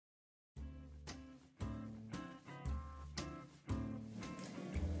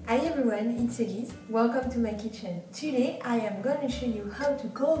Hi everyone, it's Elise. Welcome to my kitchen. Today I am going to show you how to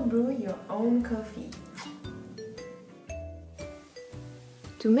cold brew your own coffee.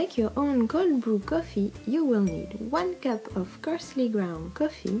 To make your own cold brew coffee, you will need 1 cup of coarsely ground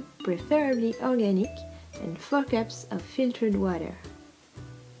coffee, preferably organic, and 4 cups of filtered water.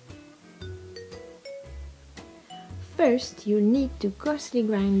 First, you need to coarsely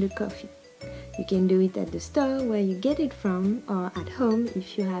grind the coffee. You can do it at the store where you get it from or at home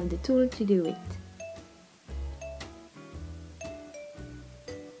if you have the tool to do it.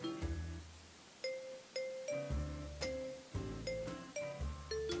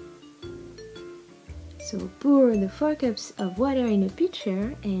 So pour the 4 cups of water in a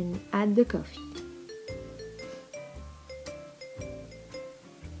pitcher and add the coffee.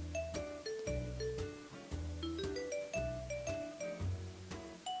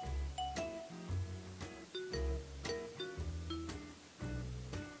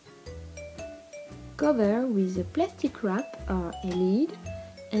 Cover with a plastic wrap or a lid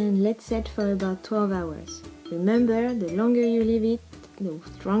and let set for about 12 hours. Remember, the longer you leave it, the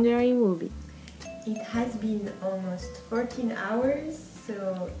stronger it will be. It has been almost 14 hours,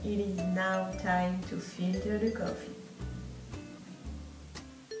 so it is now time to filter the coffee.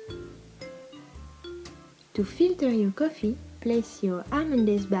 To filter your coffee, place your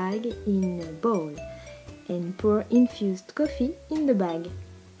Almondes bag in a bowl and pour infused coffee in the bag.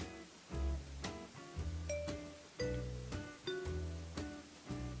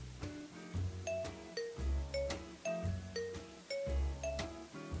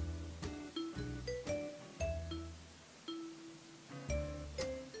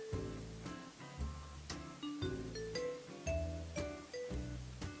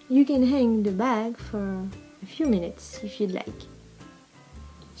 You can hang the bag for a few minutes if you'd like.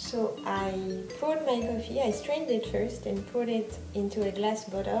 So I poured my coffee, I strained it first and poured it into a glass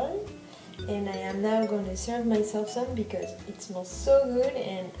bottle, and I am now going to serve myself some because it smells so good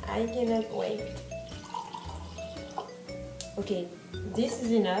and I cannot wait. Okay, this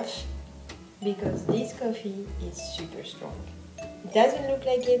is enough because this coffee is super strong. It doesn't look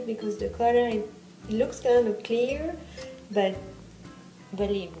like it because the color, it looks kind of clear, but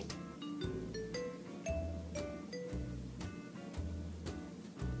believe me.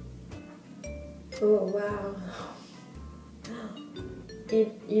 Oh wow,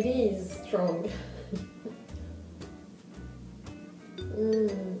 it is strong.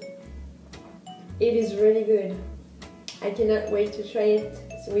 It is really good. I cannot wait to try it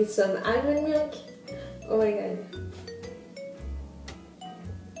with some almond milk. Oh my god.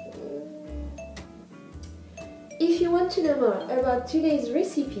 If you want to know more about today's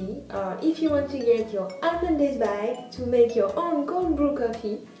recipe, or if you want to get your Almondes bag to make your own cold brew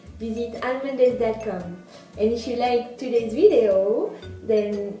coffee, visit almondes.com. And if you like today's video,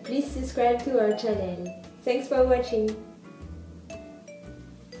 then please subscribe to our channel. Thanks for watching.